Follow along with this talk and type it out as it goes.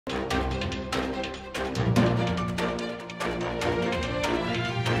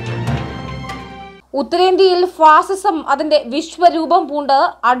ഉത്തരേന്ത്യയിൽ ഫാസിസം അതിന്റെ വിശ്വരൂപം പൂണ്ട്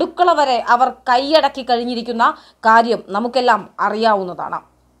അടുക്കള വരെ അവർ കൈയടക്കി കഴിഞ്ഞിരിക്കുന്ന കാര്യം നമുക്കെല്ലാം അറിയാവുന്നതാണ്.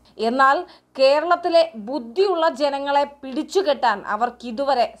 എന്നാൽ കേരളത്തിലെ ബുദ്ധിയുള്ള ജനങ്ങളെ പിടിച്ചുകെട്ടാൻ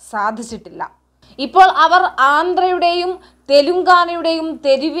അവർക്കിതുവരെ സാധിച്ചിട്ടില്ല. ഇപ്പോൾ അവർ ആന്ധ്രയുടെയും തെലുങ്കാനയുടെയും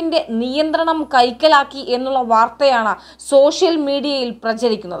തെരുവിന്റെ നിയന്ത്രണം കൈക്കലാക്കി എന്നുള്ള വാർത്തയാണ് സോഷ്യൽ മീഡിയയിൽ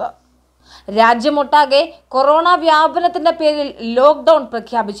പ്രചരിക്കുന്നത്. രാജ്യമൊട്ടാകെ കൊറോണ വ്യാപനത്തിന്റെ പേരിൽ ലോക്ക്ഡൌൺ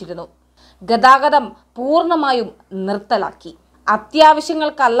പ്രഖ്യാപിച്ചിരുന്നു. ഗതാഗതം പൂർണ്ണമായും നിർത്തലാക്കി.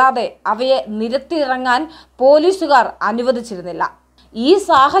 അത്യാവശ്യങ്ങൾക്കല്ലാതെ അവയെ നിരത്തിലിറങ്ങാൻ പോലീസുകാർ അനുവദിച്ചിരുന്നില്ല. ഈ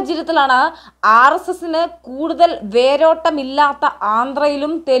സാഹചര്യത്തിലാണ് ആർഎസ്എസിന് കൂടുതൽ വേരോട്ടമില്ലാത്ത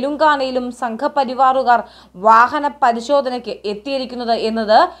ആന്ധ്രയിലും തെലുങ്കാനയിലും സംഘപരിവാറുകാർ വാഹന പരിശോധനയ്ക്ക് എത്തിയിരിക്കുന്നത്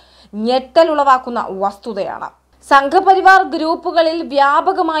എന്നത് ഞെട്ടലുളവാക്കുന്ന വസ്തുതയാണ്. സംഘപരിവാർ ഗ്രൂപ്പുകളിൽ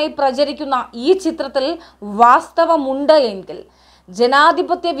വ്യാപകമായി പ്രചരിക്കുന്ന ഈ ചിത്രത്തിൽ വാസ്തവമുണ്ട് എങ്കിൽ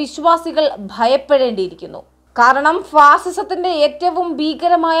ജനാധിപത്യ വിശ്വാസികൾ ഭയപ്പെടേണ്ടിയിരിക്കുന്നു. കാരണം ഫാസിസത്തിന്റെ ഏറ്റവും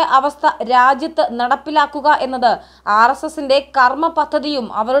ഭീകരമായ അവസ്ഥ രാജ്യത്ത് നടപ്പിലാക്കുക എന്നത് ആർഎസ്എസിന്റെ കർമ്മ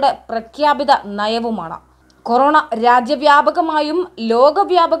പദ്ധതിയും അവരുടെ പ്രഖ്യാപിത നയവുമാണ്. കൊറോണ രാജ്യവ്യാപകമായും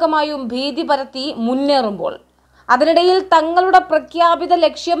ലോകവ്യാപകമായും ഭീതി പരത്തി മുന്നേറുമ്പോൾ അതിനിടയിൽ തങ്ങളുടെ പ്രഖ്യാപിത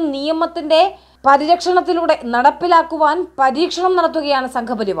ലക്ഷ്യം നിയമത്തിന്റെ പരിരക്ഷണത്തിലൂടെ നടപ്പിലാക്കുവാൻ പരീക്ഷണം നടത്തുകയാണ്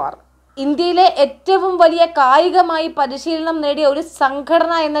സംഘപരിവാർ. ഇന്ത്യയിലെ ഏറ്റവും വലിയ കായികമായി പരിശീലനം നേടിയ ഒരു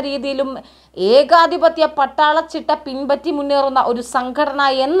സംഘടന എന്ന രീതിയിലും ഏകാധിപത്യ പട്ടാളച്ചിട്ട പിൻപറ്റി മുന്നേറുന്ന ഒരു സംഘടന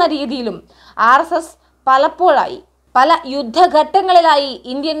എന്ന രീതിയിലും ആർഎസ്എസ് പലപ്പോഴായി പല യുദ്ധഘട്ടങ്ങളിലായി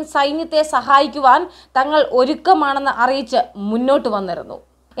ഇന്ത്യൻ സൈന്യത്തെ സഹായിക്കുവാൻ തങ്ങൾ ഒരുക്കമാണെന്ന് അറിയിച്ച് മുന്നോട്ട് വന്നിരുന്നു.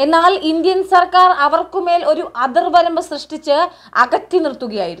 എന്നാൽ ഇന്ത്യൻ സർക്കാർ അവർക്കുമേൽ ഒരു അതിർവരമ്പ് സൃഷ്ടിച്ച് അകറ്റി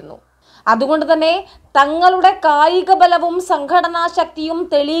നിർത്തുകയായിരുന്നു. അതുകൊണ്ട് തന്നെ തങ്ങളുടെ കായിക ബലവും സംഘടനാ ശക്തിയും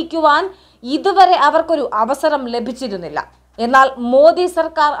തെളിയിക്കുവാൻ ഇതുവരെ അവർക്കൊരു അവസരം ലഭിച്ചിരുന്നില്ല. എന്നാൽ മോദി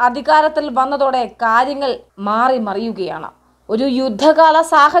സർക്കാർ അധികാരത്തിൽ വന്നതോടെ കാര്യങ്ങൾ മാറി മറിയുകയാണ്. ഒരു യുദ്ധകാല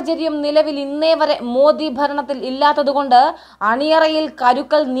സാഹചര്യം നിലവിൽ ഇന്നേ വരെ മോദി ഭരണത്തിൽ ഇല്ലാത്തതുകൊണ്ട് അണിയറയിൽ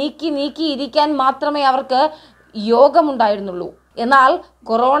കരുക്കൾ നീക്കിയിരിക്കാൻ മാത്രമേ അവർക്ക് യോഗമുണ്ടായിരുന്നുള്ളൂ. എന്നാൽ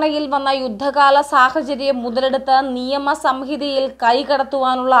കൊറോണയിൽ വന്ന യുദ്ധകാല സാഹചര്യം മുതലെടുത്ത് നിയമ സംഹിതയിൽ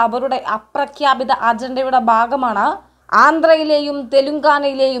കൈകടത്തുവാനുള്ള അവരുടെ അപ്രഖ്യാപിത അജണ്ടയുടെ ഭാഗമാണ് ആന്ധ്രയിലെയും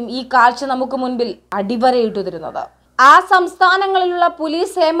തെലുങ്കാനയിലെയും ഈ കാഴ്ച നമുക്ക് മുൻപിൽ അടിവരയിട്ടു തരുന്നത്. ആ സംസ്ഥാനങ്ങളിലുള്ള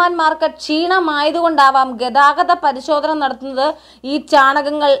പോലീസ് സേമാന്മാർക്ക് ക്ഷീണമായതുകൊണ്ടാവാം ഗതാഗത പരിശോധന നടത്തുന്നത് ഈ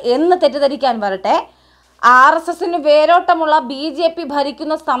ചാണകങ്ങൾ എന്ന് തെറ്റിദ്ധരിക്കാൻ വരട്ടെ. ആർഎസ്എസിന് വേരോട്ടമുള്ള ബിജെപി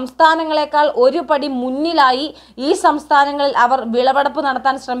ഭരിക്കുന്ന സംസ്ഥാനങ്ങളെക്കാൾ ഒരു പടി മുന്നിലായി ഈ സംസ്ഥാനങ്ങളിൽ അവർ വിളവെടുപ്പ്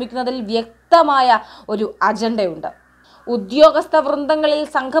നടത്താൻ ശ്രമിക്കുന്നതിൽ വ്യക്തമായ ഒരു അജണ്ടയുണ്ട്. ഉദ്യോഗസ്ഥ വൃന്ദങ്ങളിൽ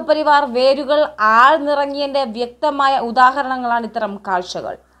സംഘപരിവാർ വേരുകൾ ആഴ്ന്നിറങ്ങിയതിന്റെ വ്യക്തമായ ഉദാഹരണങ്ങളാണ് ഇത്തരം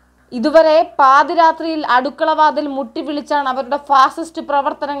കാഴ്ചകൾ. ഇതുവരെ പാതിരാത്രിയിൽ അടുക്കളവാതിൽ മുട്ടിവിളിച്ചാണ് അവരുടെ ഫാസിസ്റ്റ്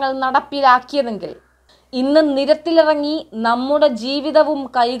പ്രവർത്തനങ്ങൾ നടപ്പിലാക്കിയതെങ്കിൽ ഇന്ന് നിരത്തിലിറങ്ങി നമ്മുടെ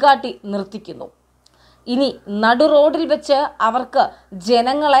ജീവിതവും കൈകാട്ടി നിർത്തിക്കുന്നു. ഇനി നടു റോഡിൽ വെച്ച് അവർക്ക്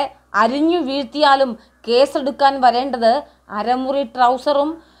ജനങ്ങളെ അരിഞ്ഞു വീഴ്ത്തിയാലും കേസെടുക്കാൻ വരേണ്ടത് അരമുറി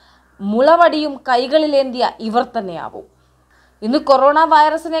ട്രൗസറും മുളവടിയും കൈകളിലേന്തിയ ഇവർ തന്നെയാവും. ഇന്ന് കൊറോണ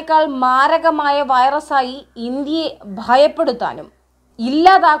വൈറസിനേക്കാൾ മാരകമായ വൈറസായി ഇന്ത്യയെ ഭയപ്പെടുത്താനും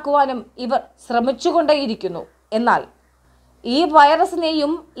ഇല്ലാതാക്കുവാനും ഇവർ ശ്രമിച്ചുകൊണ്ടേയിരിക്കുന്നു. എന്നാൽ ഈ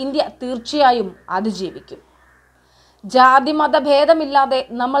വൈറസിനെയും ഇന്ത്യ തീർച്ചയായും അതിജീവിക്കും. ജാതി മതഭേദമില്ലാതെ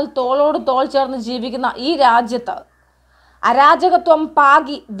നമ്മൾ തോളോട് തോൾ ചേർന്ന് ജീവിക്കുന്ന ഈ രാജ്യത്ത് അരാജകത്വം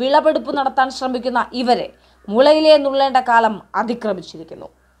പാകി വിളവെടുപ്പ് നടത്താൻ ശ്രമിക്കുന്ന ഇവരെ മുളയിലേ നുള്ളേണ്ട കാലം അതിക്രമിച്ചിരിക്കുന്നു.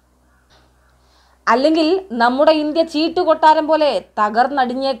 അല്ലെങ്കിൽ നമ്മുടെ ഇന്ത്യ ചീട്ടുകൊട്ടാരം പോലെ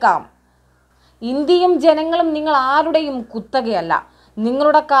തകർന്നടിഞ്ഞേക്കാം. ഇന്ത്യയും ജനങ്ങളും നിങ്ങൾ ആരുടെയും കുത്തകയല്ല.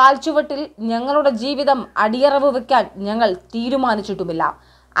 നിങ്ങളുടെ കാൽച്ചുവട്ടിൽ ഞങ്ങളുടെ ജീവിതം അടിയറവ് വെക്കാൻ ഞങ്ങൾ തീരുമാനിച്ചിട്ടുമില്ല.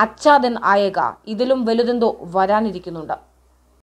 അച്ഛാദൻ ആയേക ഇതിലും വലുതെന്തോ വരാനിരിക്കുന്നുണ്ട്.